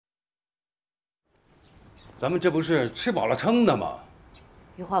咱们这不是吃饱了撑的吗？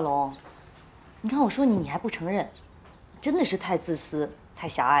于化龙，你看我说你，你还不承认，真的是太自私、太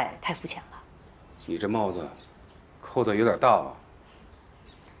狭隘、太肤浅了。你这帽子扣得有点大吧？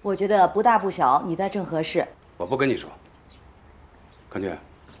我觉得不大不小，你在正合适。我不跟你说，康俊，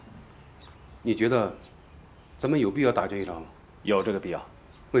你觉得咱们有必要打这一仗吗？有这个必要。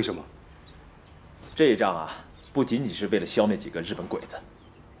为什么？这一仗啊，不仅仅是为了消灭几个日本鬼子，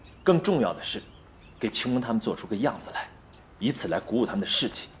更重要的是，给清兵他们做出个样子来，以此来鼓舞他们的士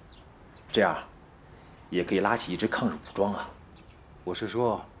气，这样，也可以拉起一支抗日武装啊。我是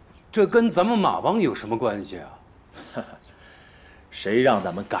说，这跟咱们马帮有什么关系啊？谁让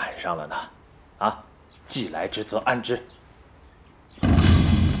咱们赶上了呢？啊，既来之则安之。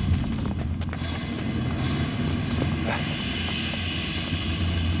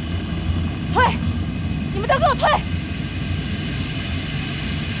退！你们都给我退！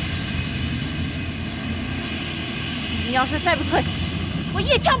你要是再不退，我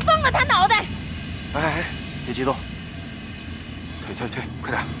一枪崩了他脑袋！哎，别激动，退，快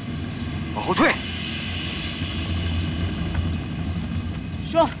点，往后退！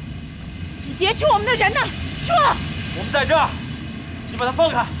说，你劫持我们的人呢？说，我们在这儿，你把他放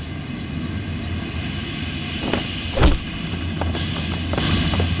开！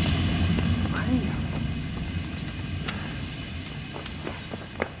哎呀，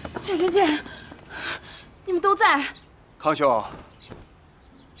全真剑，你们都在？康兄，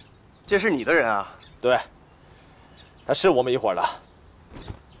这是你的人啊？对，他是我们一伙的。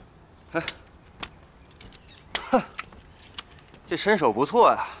哼，这身手不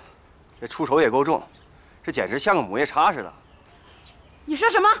错呀，这出手也够重，这简直像个母夜叉似的。你说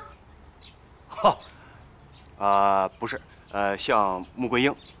什么？不是，像穆桂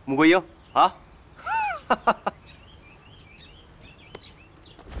英啊。哈哈。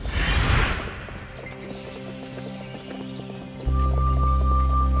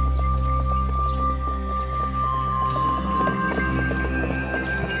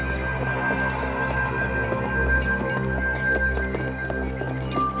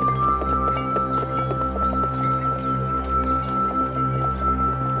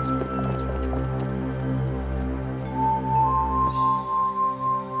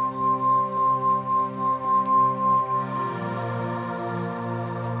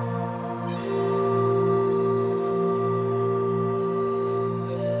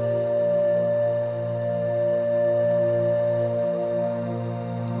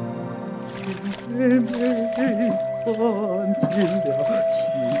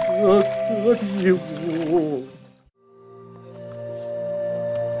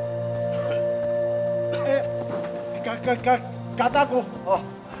嘎大哥哦，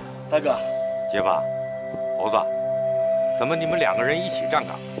大哥，结巴，猴子，怎么你们两个人一起站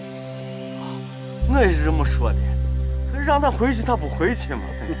岗？我也是这么说的，让他回去他不回去嘛。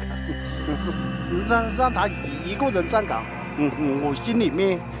让他一个人站岗，我心里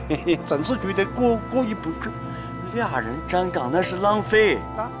面真是觉得过意不去。俩人站岗那是浪费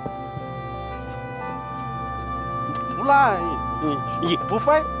啊，不烂也不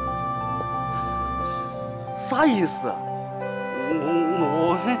坏，啥意思？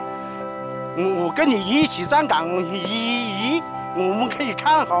我跟你一起站岗，我们可以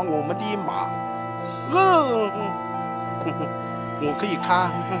看好我们的马，我可以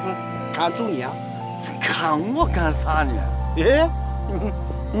看住你啊。看我干啥呢？哎，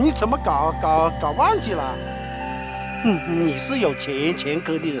你怎么搞忘记了？你是有前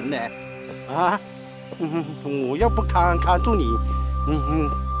科的人呢，啊，我要不看住你，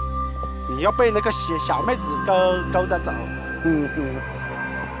你要被那个小妹子勾搭走，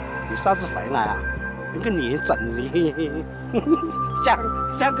你上次回来啊，那个脸整的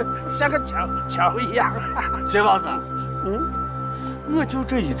像个球一样。薛老子，我就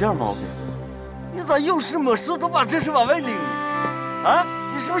这一点毛病，你咋有事没事都把这事往外拎呢？啊，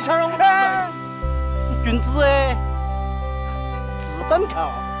你是不是想让我？君子哎，只动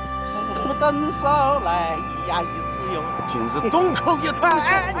口，不动手来，一呀一自由。君子动口也动手。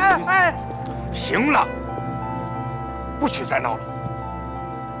行了，不许再闹了，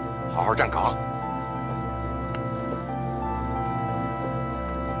好好站岗。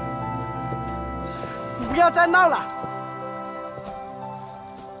不要再闹了，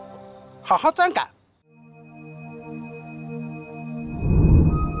好好站岗。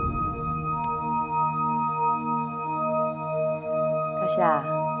高夏，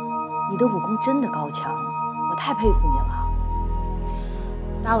你的武功真的高强，我太佩服你了。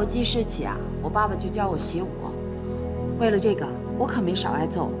打我记事起啊，我爸爸就教我习武，为了这个，我可没少挨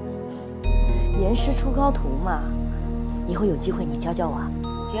揍。严师出高徒嘛，以后有机会你教教我。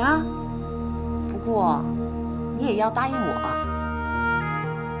行啊，不过你也要答应我。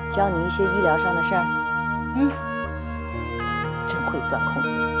教你一些医疗上的事儿。真会钻空子。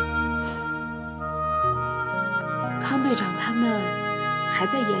康队长他们还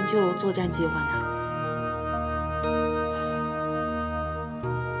在研究作战计划呢。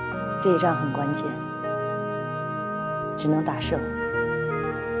这一仗很关键，只能打胜，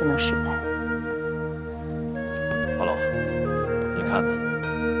不能失败。华龙，你看看，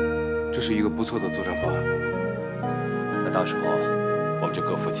这是一个不错的作战方案。那到时候我们就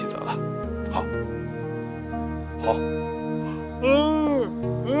各负其责了。好，好。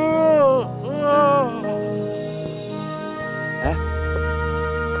哎，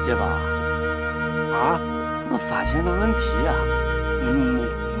结巴啊，我发现个问题呀。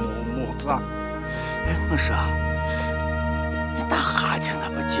么子啊？哎，我说，你打哈欠咋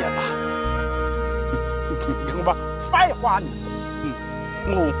不结巴？你吧，废话你。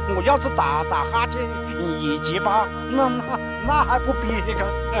我要是打哈欠一结巴，那还不逼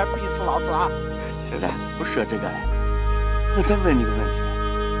死老子啊？现在不说这个了，我再问你个问题。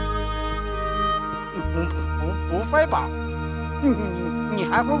不废吧？你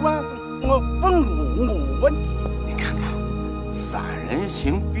还会问我问题？你看看，三人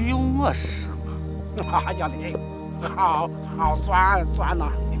行必有我师嘛。哎呀你，好算了。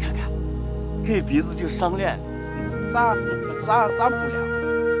你看看，给鼻子就上脸，上不了。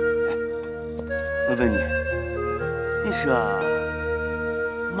我问你，你说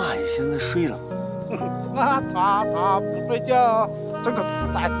马爷现在睡了吗？他不睡觉，这个死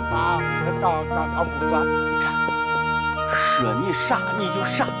呆子他搞啥么子？你看，说你傻你就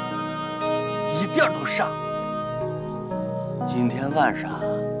傻，一点都傻。今天晚上可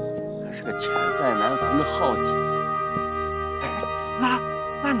是个千载难逢的好机会。哎，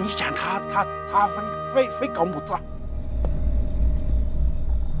那你想他非搞么子？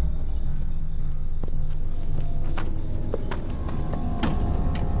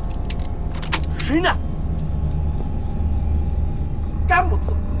谁呢？干么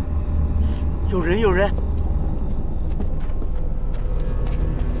子？有人。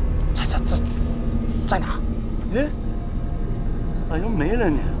在哪？哎，咋又没了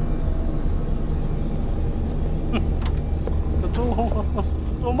呢？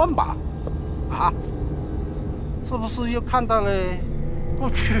就问吧。啊？是不是又看到了不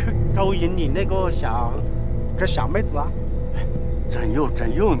去勾引你那个小妹子啊？真有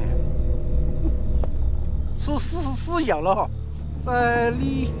呢。是有了，在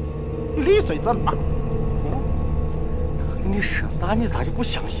丽水镇吧。你说啥？你咋就不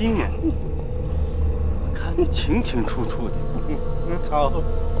相信呢？我看你清清楚楚的。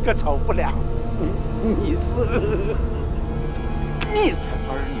可瞅不了。你才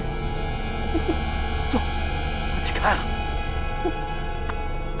玩呢。走，我去看。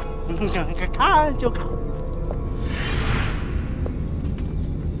看就看。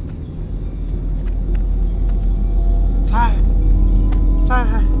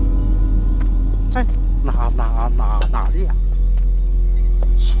在哪里呀？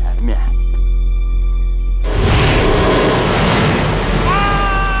前面。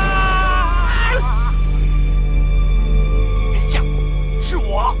别讲，是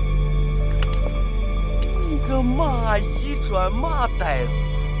我。你个马一转马呆子，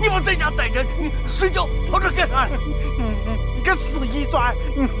你不在家待着，你睡觉跑这干啥？你个死一转，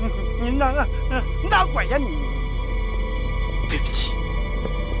你哪管呀你？对不起，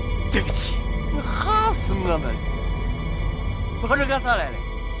你吓死我们了！跑这干啥来了？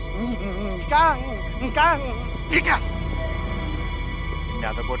你干，别干！你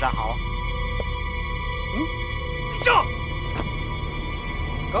俩都给我站好。立正！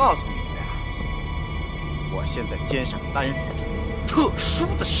告诉你们俩，我现在肩上担负着特殊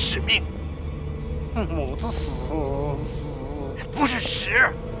的使命。母子死不是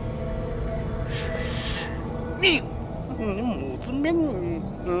使，是使命。母子命，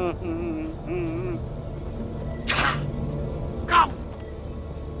杠！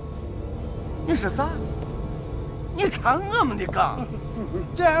你说啥？你插我们的杠？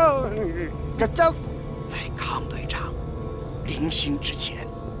就是在康队长临行之前，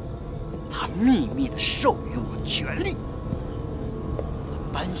他秘密地授予我权力，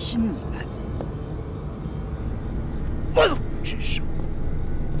他担心你们玩忽职守，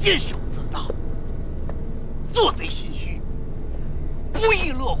坚守自盗，做贼心虚，不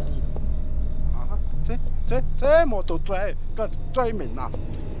亦乐乎。啊，这么多罪名呐！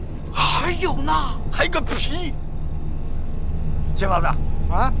还有呢，还有个屁！结巴子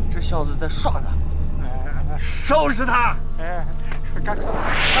啊，这小子在耍呢，收拾他！干啥？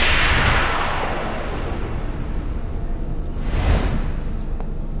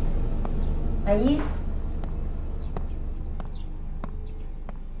阿姨，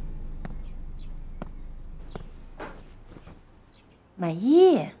满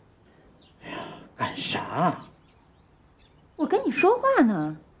意。哎呀，干啥？我跟你说话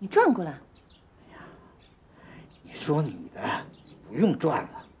呢，你转过来。哎呀，你说你的，不用转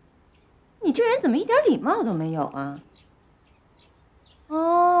了。你这人怎么一点礼貌都没有啊？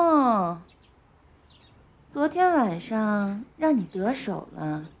哦，昨天晚上让你得手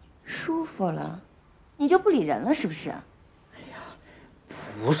了，舒服了，你就不理人了是不是？哎呀，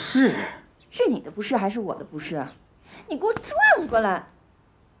不是。是你的不是还是我的不是？你给我转过来！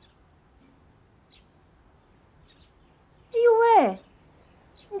哎呦喂，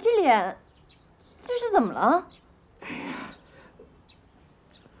你这脸，这是怎么了？哎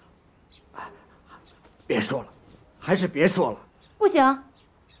呀，别说了，还是别说了。不行，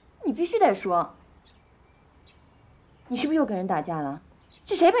你必须得说。你是不是又跟人打架了？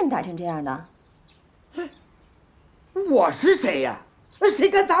是谁把你打成这样的？我是谁呀？谁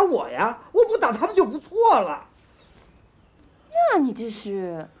敢打我呀？我不打他们就不错了。那你这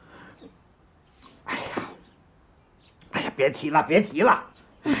是……哎呀，别提了，别提了。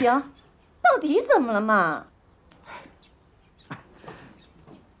不行，到底怎么了嘛？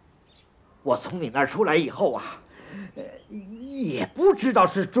我从你那儿出来以后啊，也不知道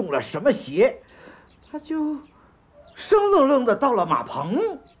是中了什么邪，他就生愣愣的到了马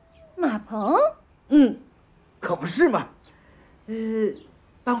棚。马棚？可不是嘛。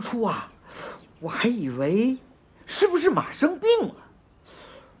当初啊，我还以为是不是马生病了，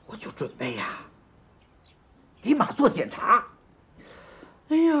我就准备呀，给马做检查。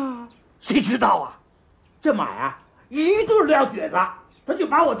哎呀，谁知道啊，这马呀一顿撂蹶子，他就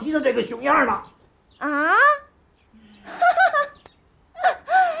把我踢成这个熊样了。啊？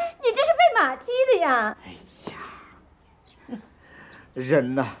你这是被马踢的呀？哎呀，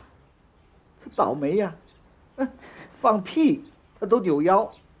人呐，他倒霉呀，放屁他都扭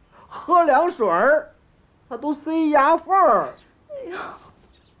腰，喝凉水儿他都塞牙缝儿。哎呦，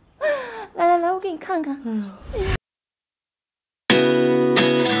来，我给你看看。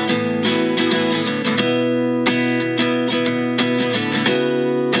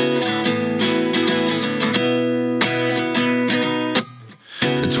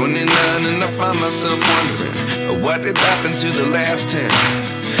And I find myself wondering what did happen to the last 10.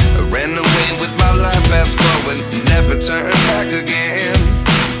 I ran away with my life, fast forward, never turn back again.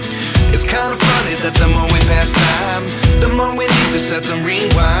 It's kind of funny that the more we pass time, the more we need to set them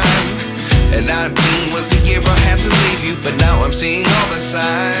rewind. And 19 was the year I had to leave you, but now I'm seeing all the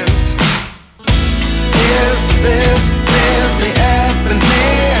signs. Is this really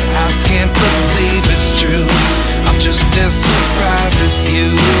happening? I can't believe it's true. I'm just as surprised as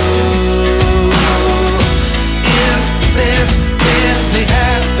you. Is this really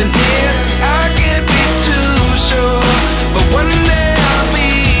happening? I can't be too sure, but one day I'll be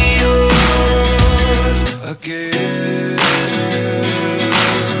yours again.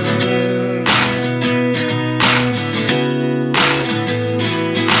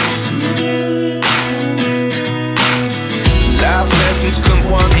 Life lessons come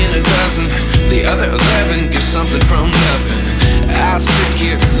one in a dozen. The other 11 give something from nothing. I sit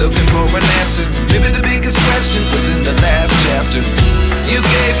here looking for an answer. Maybe the biggest question was in the last chapter. You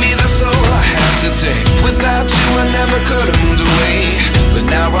gave me the soul I have today. Without you I never could have moved away. But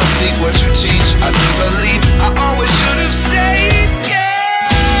now I see what you teach. I do believe I always should have stayed.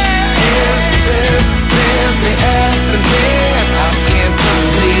 Yeah. Is this really happening? I can't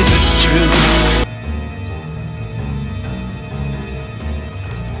believe it's true.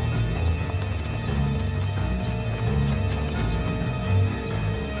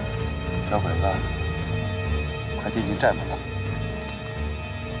 小鬼子，快接近寨门了。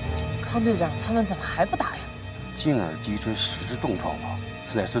康队长，他们怎么还不打呀？进而击锤10支重创吧，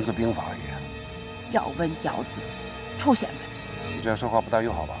此乃孙子兵法而已。咬文嚼字，臭显摆！你这样说话不大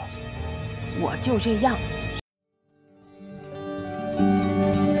友好吧？我就这样。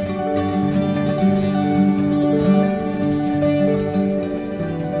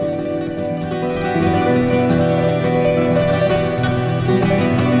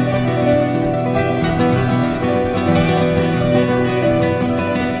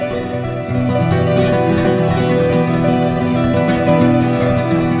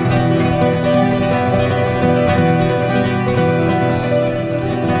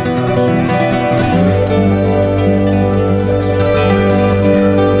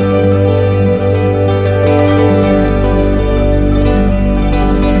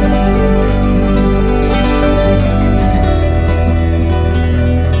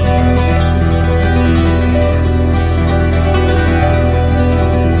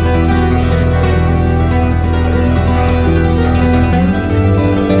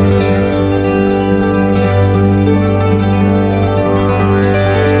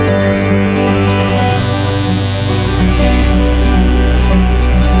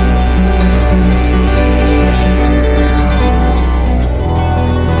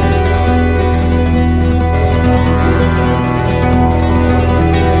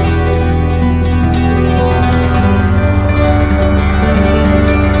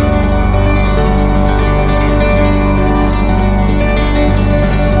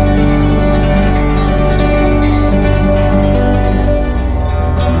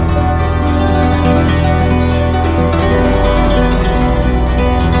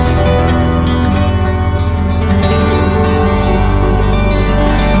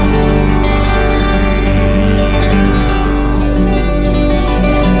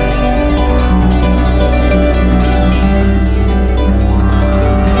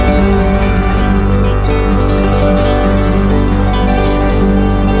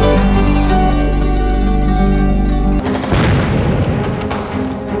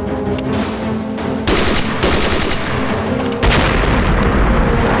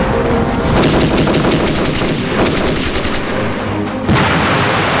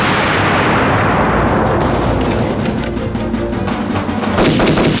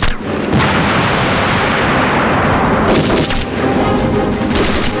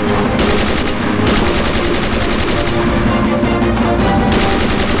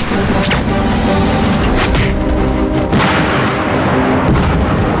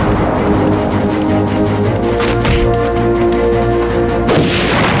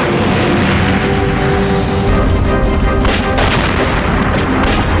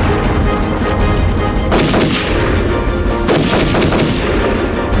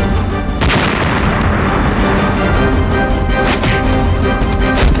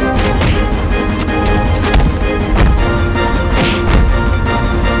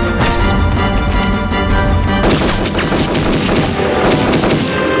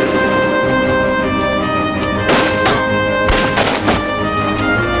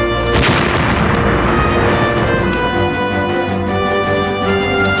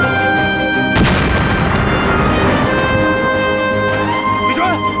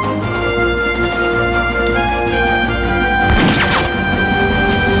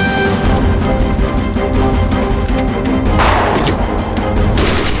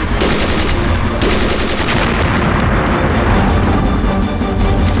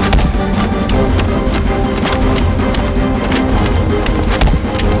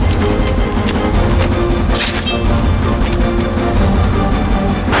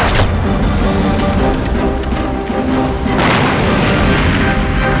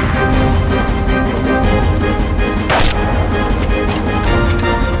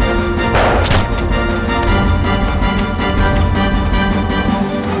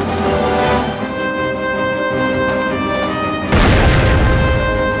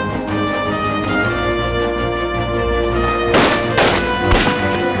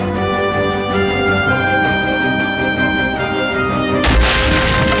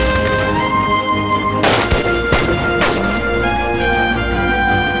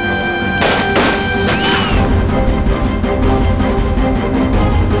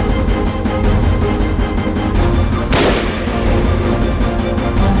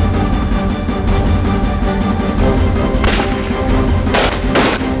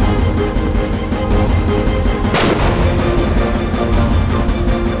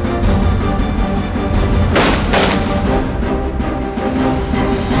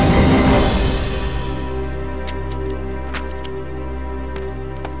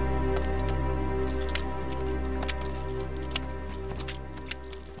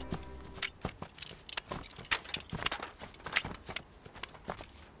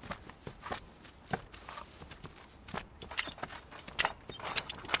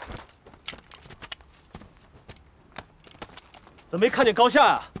怎么没看见高夏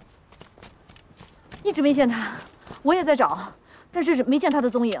呀？一直没见他，我也在找，但是没见他的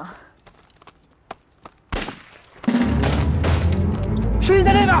踪影。声音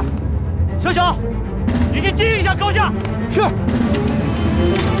在那边，小小，你去接应一下高夏。是。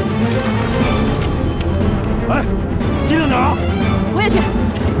哎，接到哪儿啊？我也去。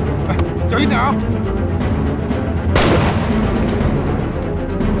哎，小心点啊！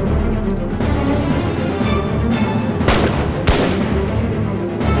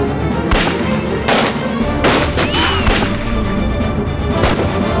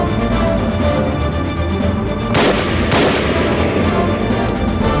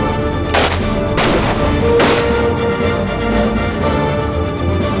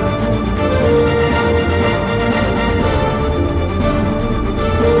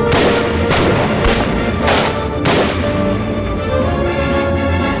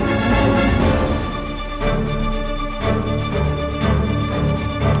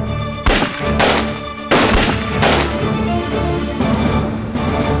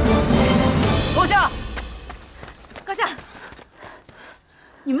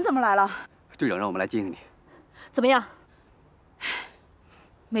 来了，队长让我们来接应你。怎么样？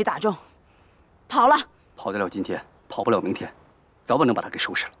没打中，跑了。跑得了今天，跑不了明天，早晚能把他给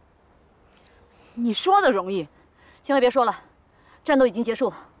收拾了。你说的容易，行了，别说了，战斗已经结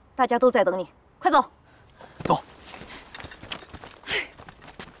束，大家都在等你，快走。走。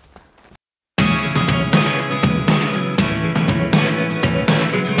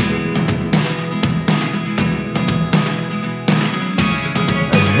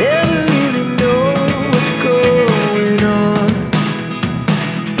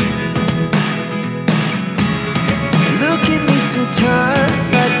 Times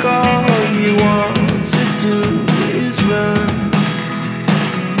like all you want to do is run.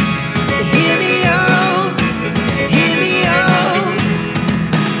 Hear me out, hear me out.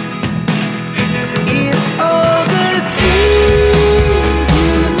 It's all the things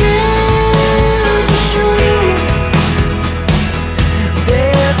you never show.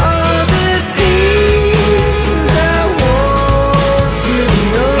 There are the things I want to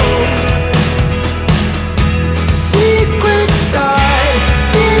know. Secrets.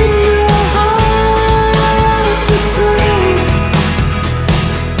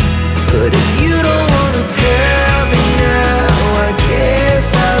 But if you don't wanna tell me now, I guess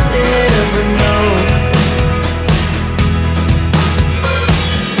I'll never know.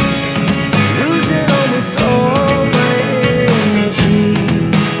 Losing almost all my energy.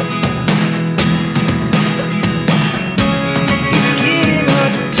 It's getting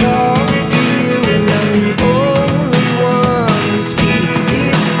hard to talk to you, and I'm the only one who speaks.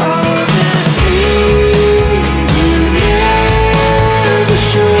 It's all the things you never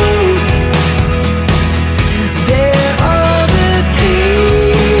show.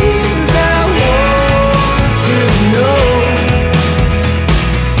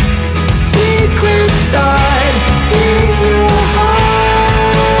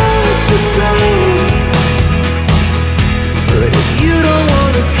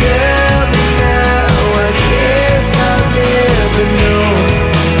 Tell me now, I guess I'll never know.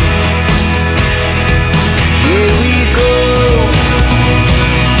 Here we go,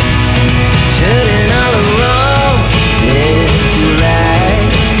 turning all the wrongs into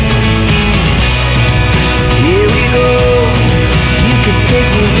rights. Here we go, you can take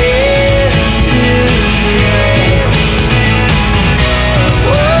me there tonight.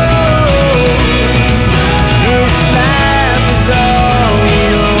 Whoa, this life is all we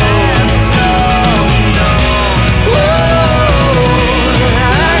know.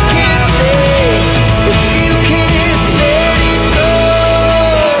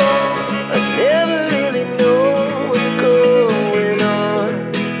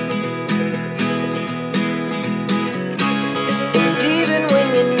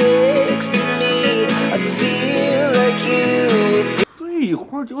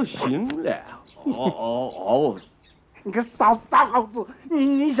儿就行了。哦，你个傻老子，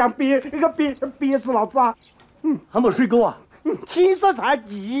你想憋死老子啊？还没睡够啊？其实才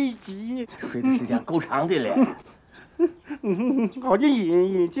几，睡的时间够长的了。好像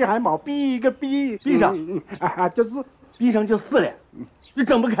眼睛还没闭上啊，就是闭上就死了，就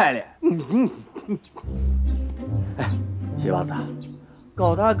睁不开了。哎，西娃子，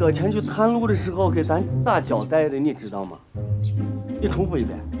高大哥前去探路的时候给咱咋交代的，你知道吗？你重复一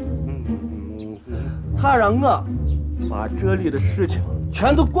遍。他让我把这里的事情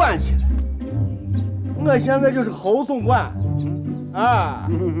全都管起来。我现在就是后总管，啊，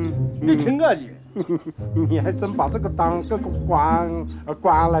你听我的。你还真把这个当个官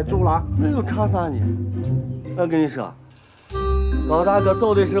来做了？那又差啥呢？我跟你说，高大哥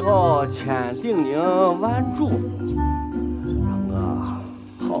走的时候千叮咛万嘱咐，让我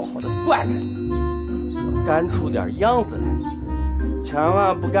好好的管着你，要干出点样子来，千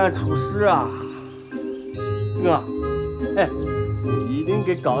万不敢出事啊！一定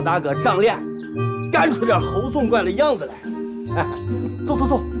给高大哥长脸，干出点侯总管的样子来。走走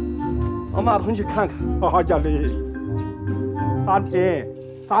走，往马棚去看看。好家里，3天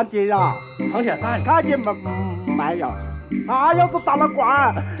呀，3天啥？赶紧买呀！啊，要是打了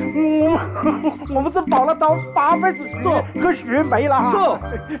官，我们这保了刀8辈子血和血没了。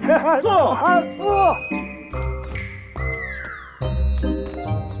走啊，是。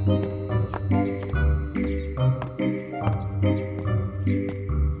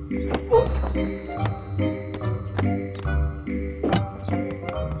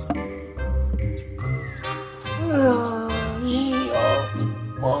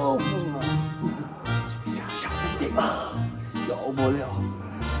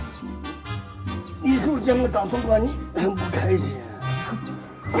见我当总管，你很不开心。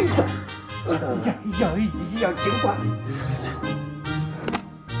闭嘴！要尽管。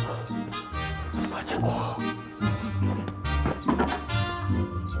把钱光。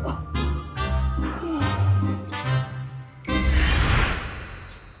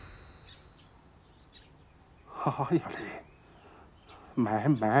哎呀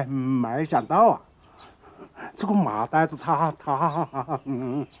嘞，没想到啊，这个马呆子他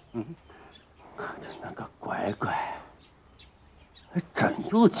那个乖乖，还真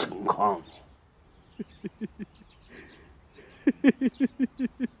有情况呢。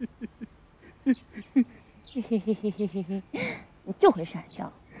你就会傻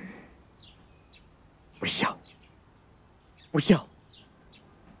笑。不笑，不笑。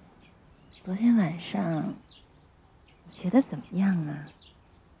昨天晚上，你觉得怎么样啊？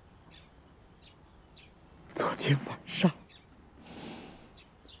昨天晚上。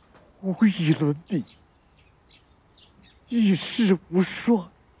无与伦比，一世无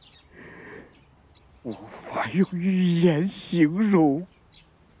双，无法用语言形容。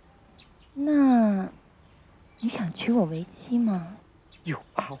那，你想娶我为妻吗？又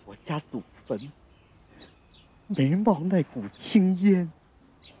怕我家祖坟，眉毛那股青烟。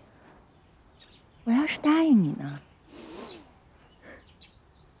我要是答应你呢？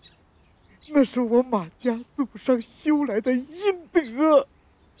那是我马家祖上修来的阴德。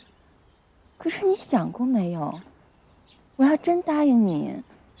可是你想过没有？我要真答应你，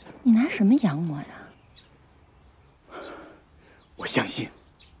你拿什么养我呀？我相信，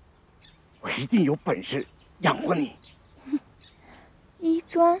我一定有本事养活你。医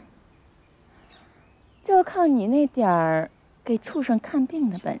专，就靠你那点儿给畜生看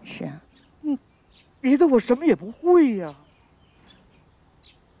病的本事。别的我什么也不会呀。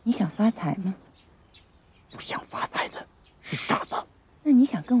你想发财吗？不想发财的是傻子。那你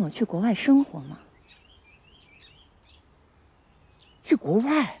想跟我去国外生活吗？去国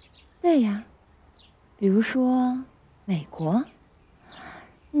外？对呀，比如说美国，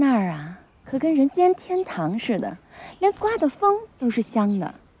那儿啊可跟人间天堂似的，连刮的风都是香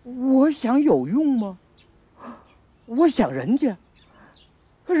的。我想有用吗？我想人家，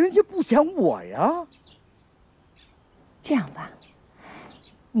可人家不想我呀。这样吧，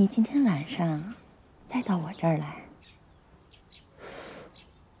你今天晚上再到我这儿来。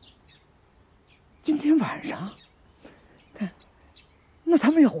今天晚上，看，那他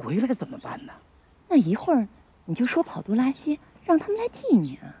们要回来怎么办呢？那一会儿你就说跑肚拉稀，让他们来替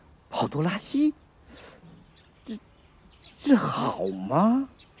你啊。跑肚拉稀，这好吗？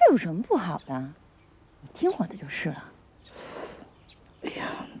这有什么不好的？你听我的就是了。哎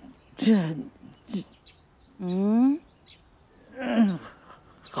呀，这，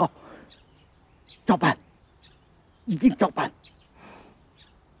好，照办，一定照办。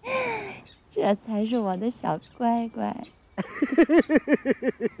这才是我的小乖乖。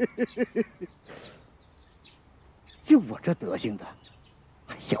就我这德行的，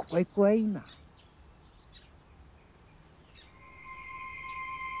还小乖乖呢。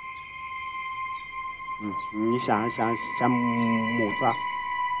你想母子啊？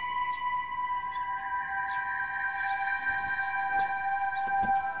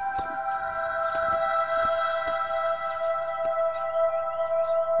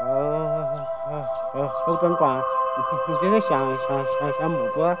侯总管，你这个想母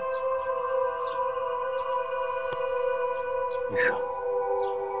子啊？你说，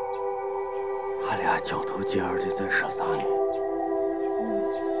他俩交头接耳的在说啥呢？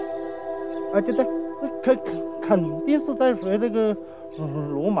肯定是在说这个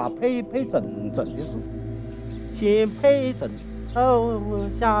罗马配整的事，先配整，后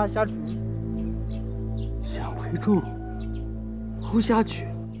下注。先配注。投下去。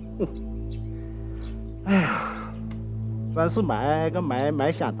哎呀，真是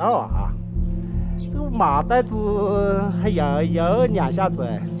没想到啊！这个马袋子还有两下子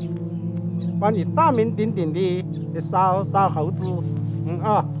哎，把你大名鼎鼎的烧猴子，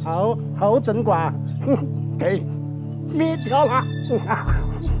侯总管，给灭掉了。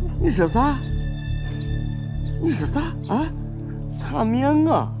你说啥？你说啥啊？他命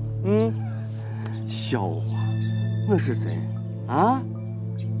啊！笑话，我是谁啊？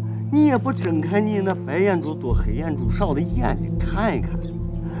你也不睁开你那白眼珠多黑眼珠少的眼睛看一看。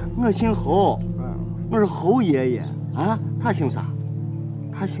我姓侯，我是侯爷爷啊。他姓啥？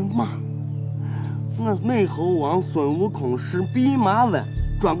他姓马。我美猴王孙悟空是弼马温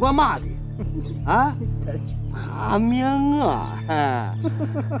专管马的啊。他命啊！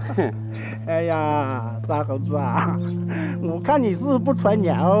哎呀，傻猴子啊！我看你是不吹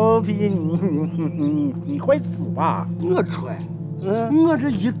牛皮，你会死吧？我吹。我这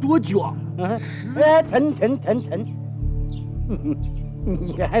一跺脚，哎，疼！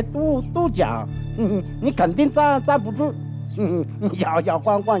你还跺脚，你肯定站不住，摇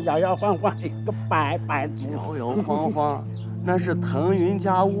晃晃，一个白猪，摇晃，那是腾云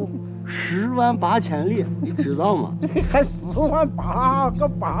驾雾，10万8千里，你知道吗？还10万8个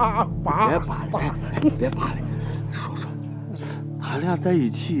八，别扒了，说，他俩在一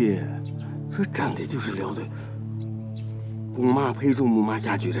起，这真的就是聊的。公马配种，母马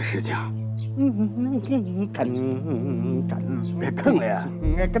下驹的事情。别坑了呀！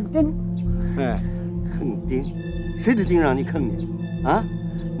肯定。坑丁，谁的丁让你坑的？啊？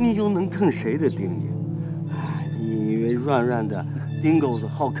你又能坑谁的丁呢？哎，你以为软软的钉钩子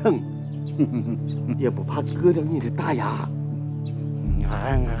好坑，也不怕割掉你的大牙。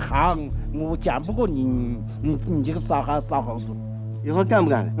好，我讲不过你这个骚猴子。以后干不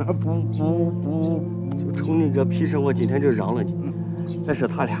干了？不。就冲你这屁事，我今天就饶了你。再说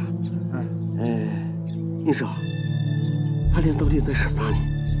他俩，你说他俩到底在说啥呢？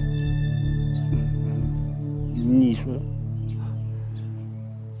你说，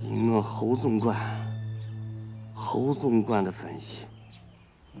以我侯总管的分析，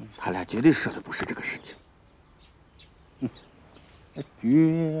他俩绝对说的不是这个事情。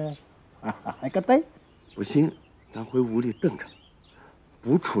还个对？不信，咱回屋里等着，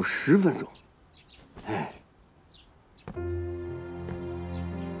不出10分钟。哎，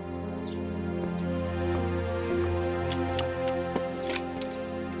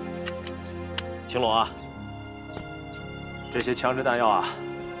青龙啊，这些枪支弹药啊，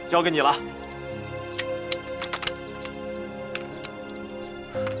交给你了。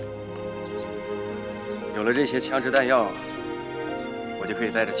有了这些枪支弹药，我就可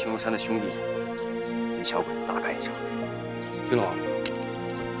以带着青龙山的兄弟与小鬼子大干一场。青龙，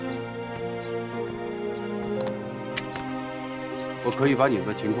我可以把你们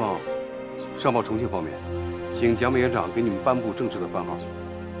的情况上报重庆方面，请蒋委员长给你们颁布正式的番号，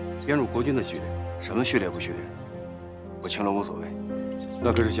编入国军的序列。什么序列不序列，我青龙无所谓。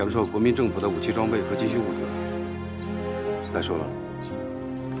那可是享受国民政府的武器装备和急需物资。再说了，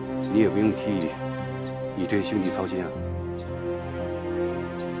你也不用替你这些兄弟操心啊。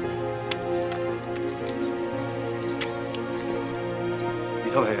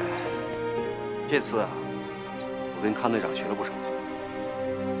李特委员，这次啊，我跟康队长学了不少，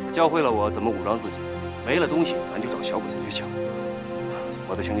他教会了我怎么武装自己，没了东西咱就找小鬼子去抢。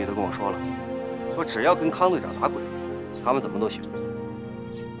我的兄弟都跟我说了，说只要跟康队长打鬼子，他们怎么都行。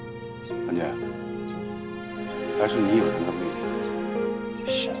感觉还是你有人格魅力。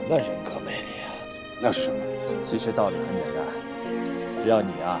什么人格魅力啊？那是什么？其实道理很简单，只要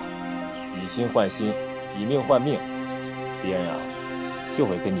你啊，以心换心，以命换命，别人啊就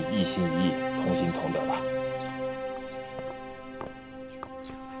会跟你一心一意、同心同德的。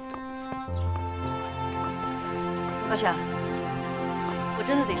高霞，我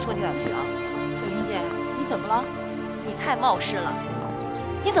真的得说你两句啊。雪云姐，你怎么了？你太冒失了，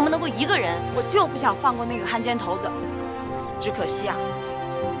你怎么能够一个人？我就不想放过那个汉奸头子，只可惜啊，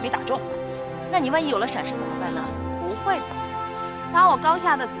没打中。那你万一有了闪失怎么办呢？不会的，把我高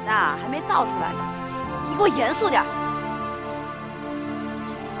下的子弹还没造出来呢。你给我严肃点。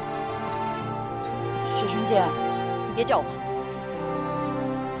雪云姐，你别叫我，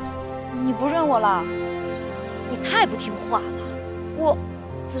你不认我了？你太不听话了。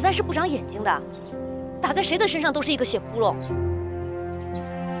子弹是不长眼睛的，打在谁的身上都是一个血窟窿。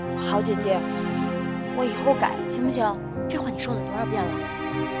好姐姐，我以后改行不行？这话你说了多少遍了？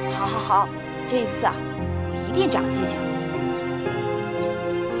好，好，好，这一次啊，我一定长记性。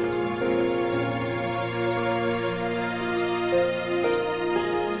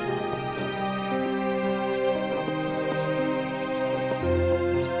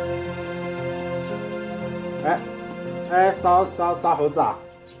小猴子啊，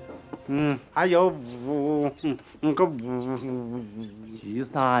还有5个急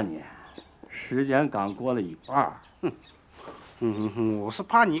啥呢？时间刚过了一半。我是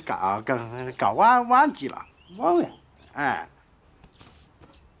怕你搞忘记了。忘了？哎，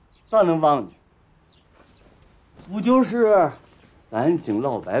咋能忘呢？不就是3斤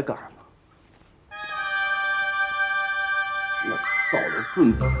老白干吗？我早都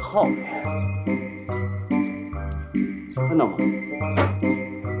准备好了，看到吗？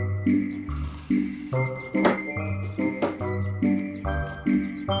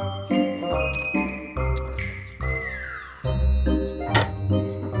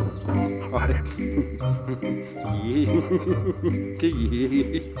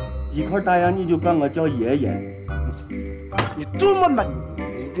一块大洋你就管我叫爷爷？你这么猛，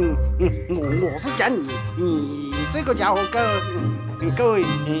我是讲你这个家伙够爷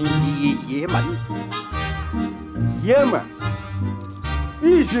们。爷们儿，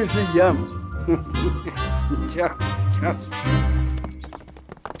必须是爷们儿。这。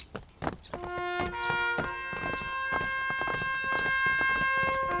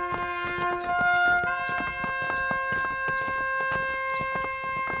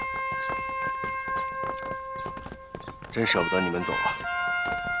真舍不得你们走啊！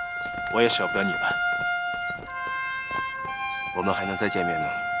我也舍不得你们。我们还能再见面吗？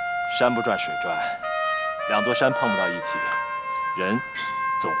山不转水转，两座山碰不到一起，人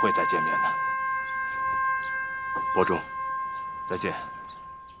总会再见面的。保重，再见。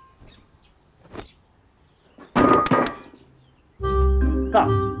干？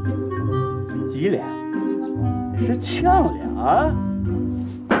急了？是呛了啊？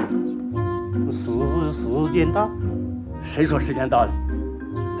时间到。谁说时间到了？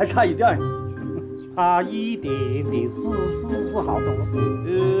还差一点呢。差一点点是好多。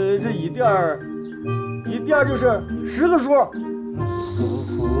这一点就是10个数。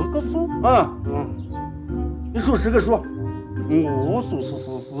10个数？你数10个数。我数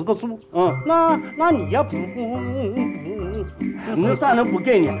10个数。那你要不？我咋能不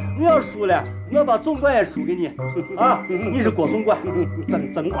给你？我要输了，我把总管也输给你啊！你是郭总管，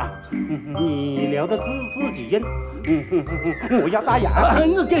总管，你留着自己用。我要大洋。我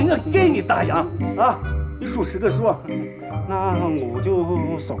给你大洋啊！你数10个数。那我就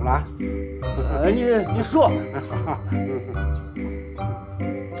数了。你数。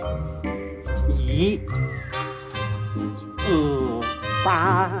1、2、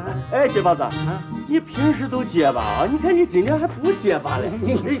3。哎，结巴子，你平时都结巴啊？你看你今天还不结巴了。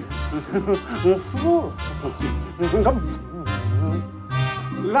4。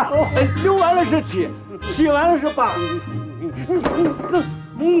然后6完了是7，7完了是8。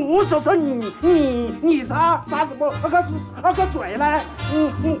我说你啥什么那个嘴嘞？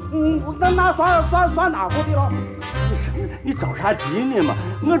那算哪户的了？你着啥急呢嘛？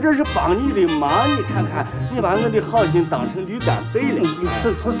我这是帮你的忙，你看看，你把我的好心当成驴肝肺了。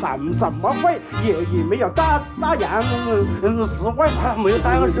是什么会？也没有大洋实惠，没有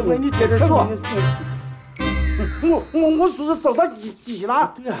大洋实惠，你接着说。我数到几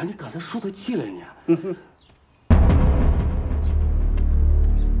了？对呀，你刚才数到几了呢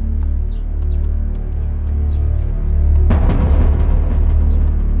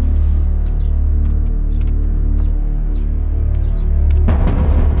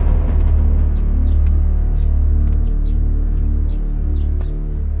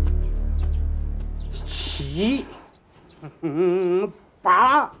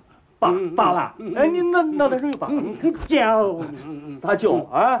？8了。哎，你那的是有8。9。啥9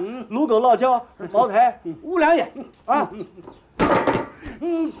啊？鹿狗老窖，茅台，5两烟啊。哎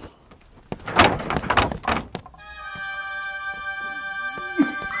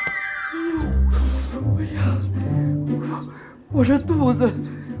呀，我这肚子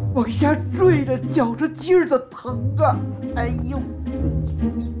往下坠着，绞着劲儿的疼啊！哎呦，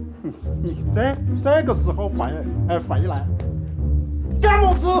你这个时候回来。干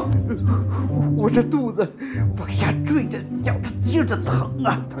么子？我这肚子往下坠着，绞着劲儿的疼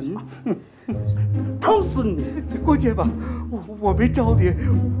啊！疼死你！郭姐吧，我没招你，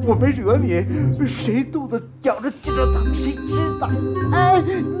我没惹你，谁肚子绞着劲儿疼谁知道？哎，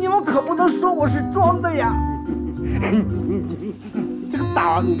你们可不能说我是装的呀！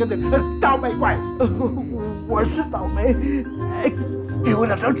这个倒霉鬼！我是倒霉。哎，给我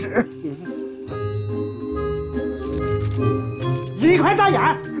2张纸。1块大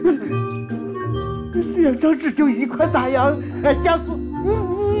洋，2张纸就1块大洋，就是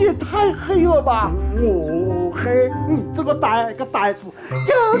你也太黑了吧！我黑，你这个呆子，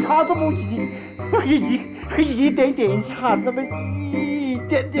就差这么一点点，差那么一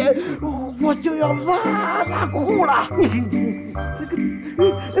点点，我就要拉裤了。这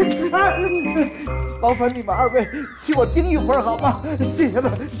个，麻烦你们二位替我盯一会儿好吗？谢谢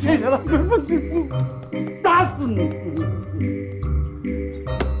了，谢谢了。打死你！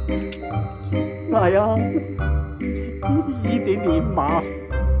咋样？一点点毛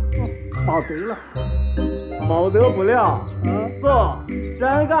得了，毛得不了，走，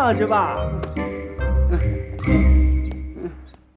站岗去吧。